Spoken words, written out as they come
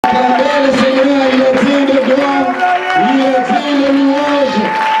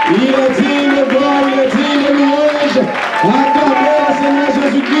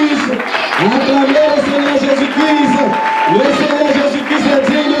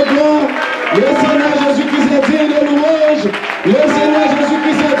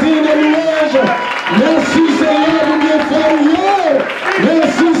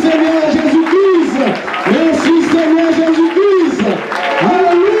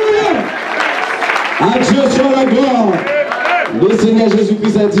À Dieu soit la gloire. Le Seigneur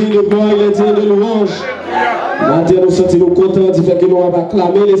Jésus-Christ a dit de gloire, il a dit de louange. Maintenant, nous sommes contents du fait que nous avons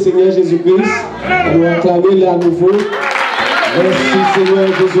acclamé le Seigneur Jésus-Christ. Nous avons acclamé à nouveau. Merci Seigneur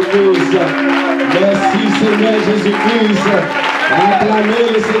Jésus-Christ. Merci Seigneur Jésus-Christ. Acclamez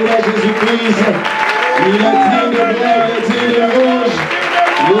le Seigneur Jésus-Christ. Il a dit de gloire, il a dit de louange.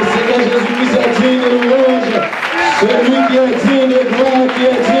 Le Seigneur Jésus-Christ a dit de louange. Celui qui est digne de gloire, qui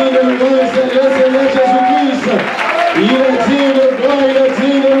est digne de louange, c'est le Seigneur Jésus-Christ. Il est digne de gloire, il est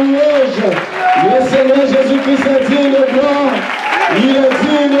digne de louange. Le Seigneur Jésus-Christ est digne de gloire. Il est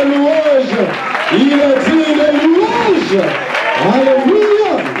digne de louange. Il est digne de louange.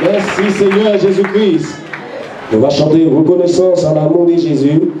 Alléluia. Merci Seigneur Jésus-Christ. On va chanter reconnaissance à l'amour de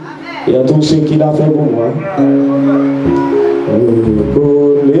Jésus et à tout ce qu'il a fait pour moi.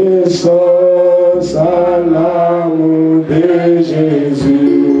 Reconnaissance à l'amour de Jésus.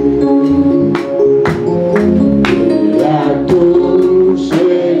 Et à tout ce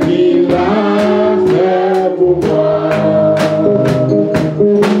qu'il a fait pour moi.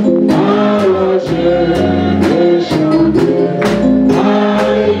 Alors je vais chanter.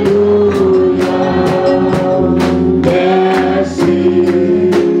 Alléluia. Merci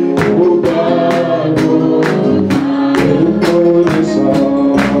pour pardon.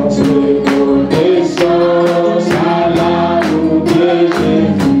 Reconnaissance à l'amour de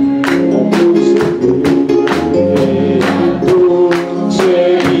Jésus.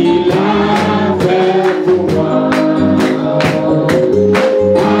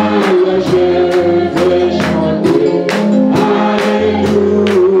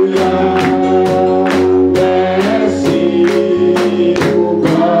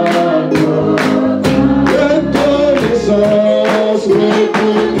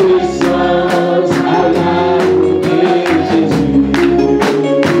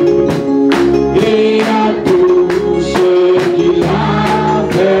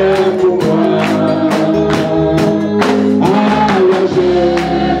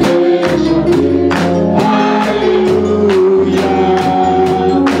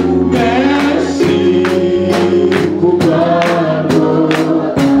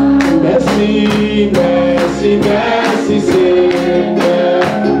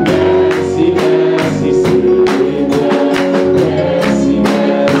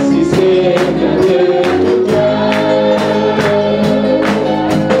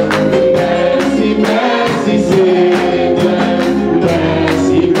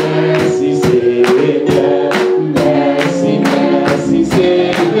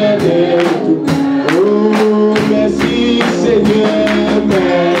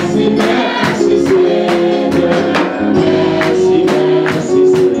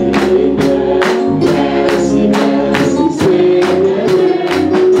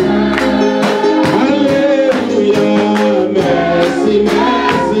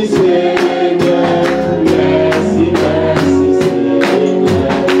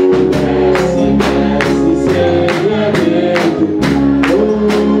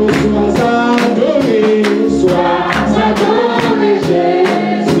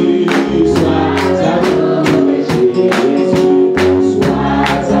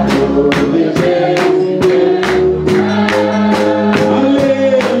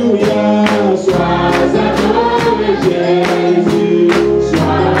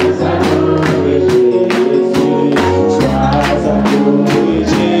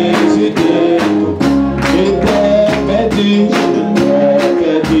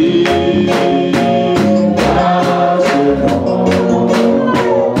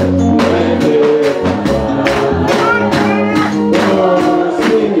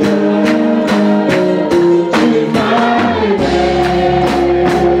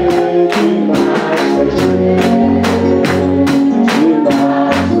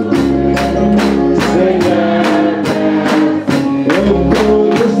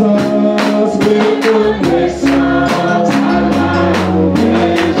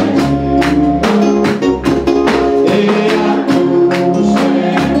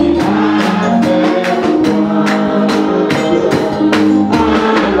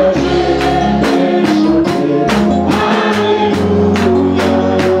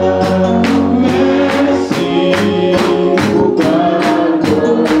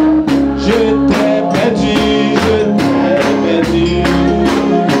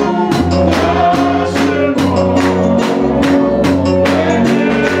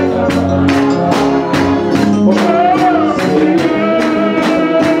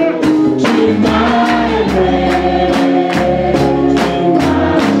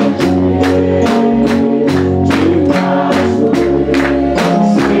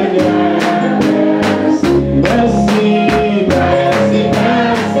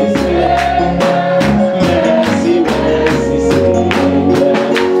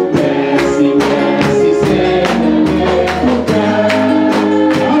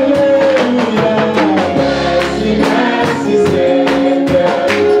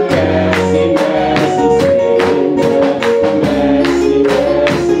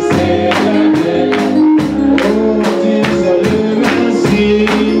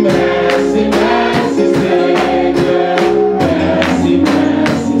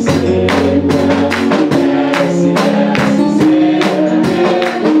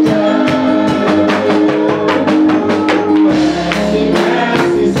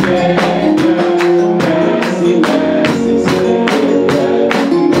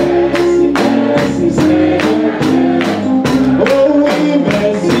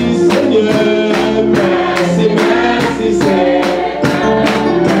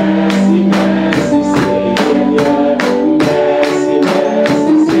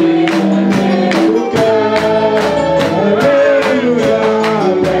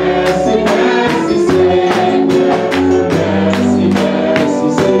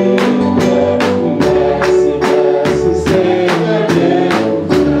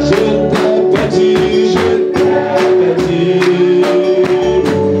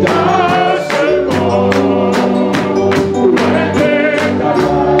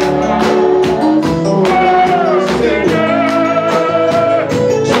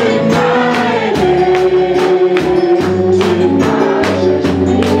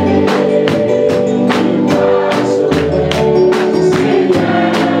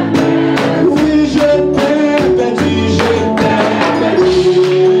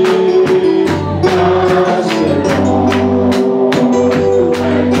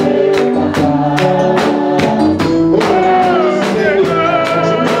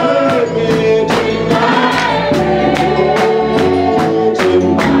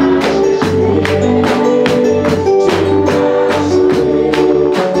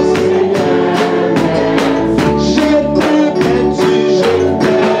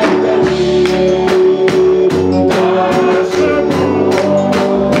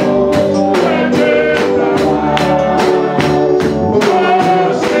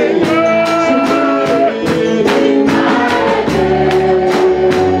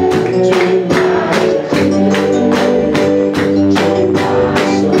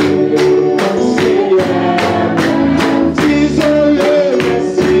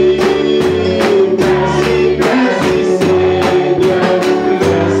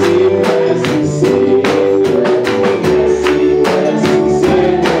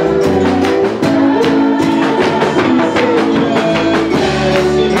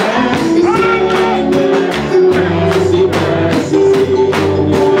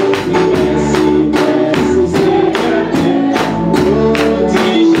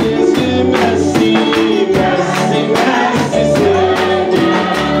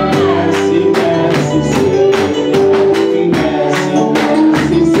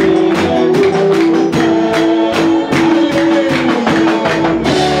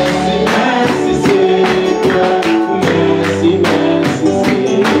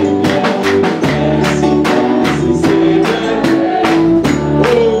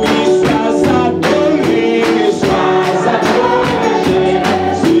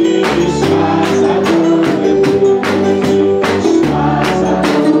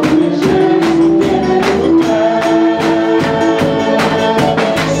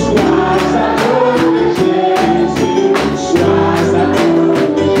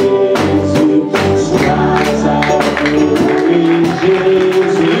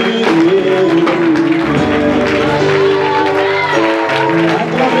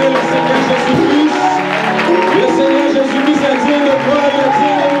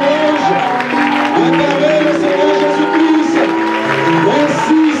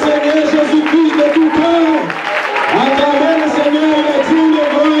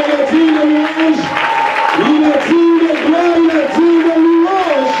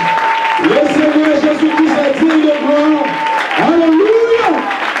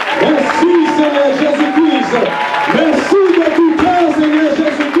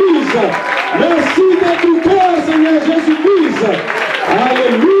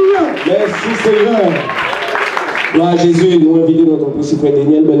 Gloire à Jésus, nous invitons notre petit frère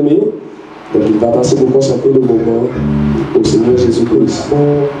Daniel Belmé. Donc il va passer pour consacrer le moment au Seigneur Jésus-Christ. Oh,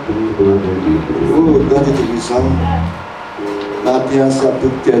 grand Dieu puissant, matin, ça peut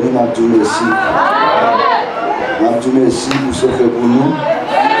que nous m'a dit merci. M'a dit merci pour ce que fait pour nous.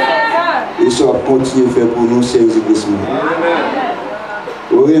 Et ce qu'on continue à faire pour nous, c'est Jésus-Christ.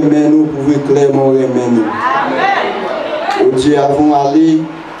 Au remet nous, pouvez clairement remettre nous. Au Dieu, avant d'aller,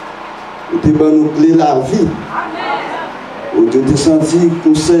 au Dieu, nous clé la vie. Au Dieu, tu senti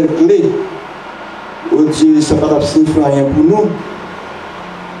pour cette clé. Au Dieu, ça ne va pas signifier rien pour nous.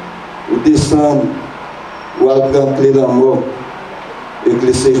 Au descendre, ou à prendre clé dans la mort, et que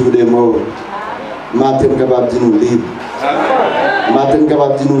le séjour des morts, matin capable de nous libérer. Matin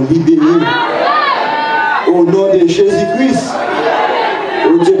capable de nous libérer. Au nom de Jésus-Christ.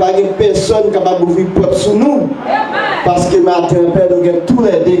 Oh Dieu, pas une personne capable d'ouvrir porte sur nous. Parce que matin, Père, nous avons tous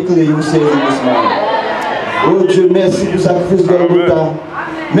les déclés, nous sommes oh Dieu, merci pour le sacrifice de Golgotha.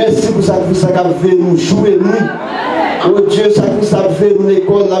 Merci pour le sacrifice qui a fait nous jouer nuit. Oh Dieu, le sacrifice qui a fait nous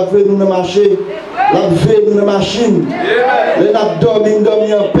l'école, l'a fait nous marcher, l'a fait nous machine. Les n'a dormi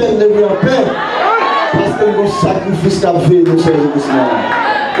en paix, levé en paix. Parce que le sacrifice qui a fait nous sommes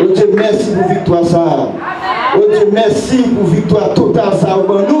oh Dieu, merci pour la victoire ça. Oh Dieu, merci pour la victoire totale ça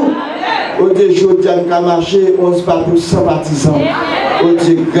pour nous. Oh Dieu, je dis à nous marcher 11 partout sans partisans. Oh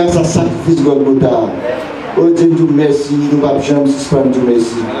Dieu, grâce à sacrifice de Golgotha. Oh Dieu, nous merci, nous ne pouvons jamais suspendre, nous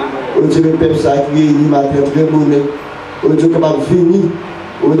merci. Oh Dieu, le peuple sacré, nous matin très bonnet. Oh Dieu, capable de venir.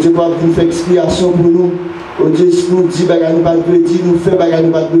 Oh Dieu, capable de faire expiation pour nous. Oh Dieu, si nous dit bagarre, nous pas de dire, nous fait bagarre,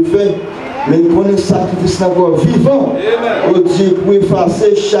 nous pas de faire. Mais nous prenons le sacrifice encore vivant. Oh Dieu, pour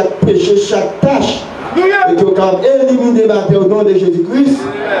effacer chaque péché, chaque tâche. Et que nous capable d'éliminer au nom de Jésus-Christ.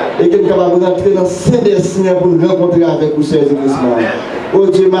 Et que nous capable d'entrer dans ce destin pour nous rencontrer avec vous, Jésus-Christ. Oh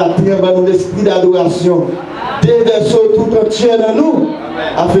Dieu, matin, nous l'esprit d'adoration. Déverser tout entier dans nous.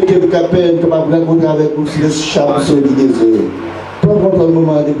 Afin que nous capables de rencontrer avec vous sur le chapeau du désir. Prends contre le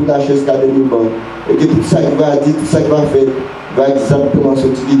moment de la chaise qu'à nous. Et que tout ça qui va dire, tout ça qui va faire, va exactement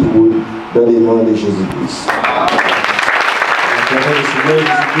sortir du rôle dans les noms de Jésus-Christ. Acclamez le Seigneur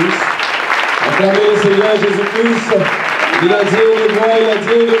Jésus-Christ. Acclamez le Seigneur Jésus-Christ. Il a dit le droit, il a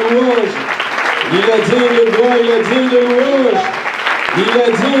dit le louange. Il a dit le droit, il a dit le louange. Il a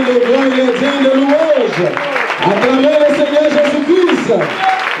dit le droit, il a dit le louange. Acclamez le Seigneur Jésus-Christ.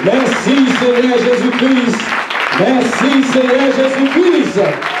 Merci Seigneur Jésus-Christ. Merci Seigneur Jésus-Christ.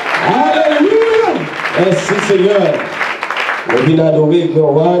 Alléluia. Merci Seigneur. On vient adorer le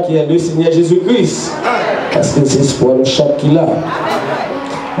roi qui est le Seigneur Jésus-Christ. Parce que c'est pour nous chaque qui l'a.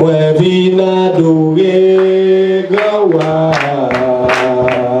 Moi, viens adorer le roi.